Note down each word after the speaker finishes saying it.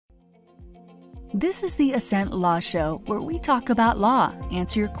This is the Ascent Law Show, where we talk about law,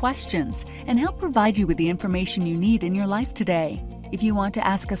 answer your questions, and help provide you with the information you need in your life today. If you want to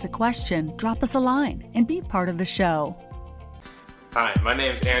ask us a question, drop us a line and be part of the show. Hi, my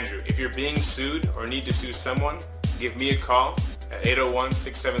name is Andrew. If you're being sued or need to sue someone, give me a call at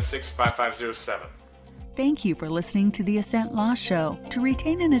 801-676-5507. Thank you for listening to the Ascent Law Show. To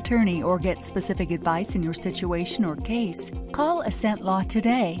retain an attorney or get specific advice in your situation or case, call Ascent Law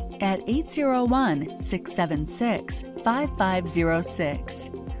today at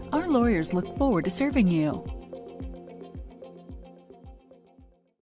 801-676-5506. Our lawyers look forward to serving you.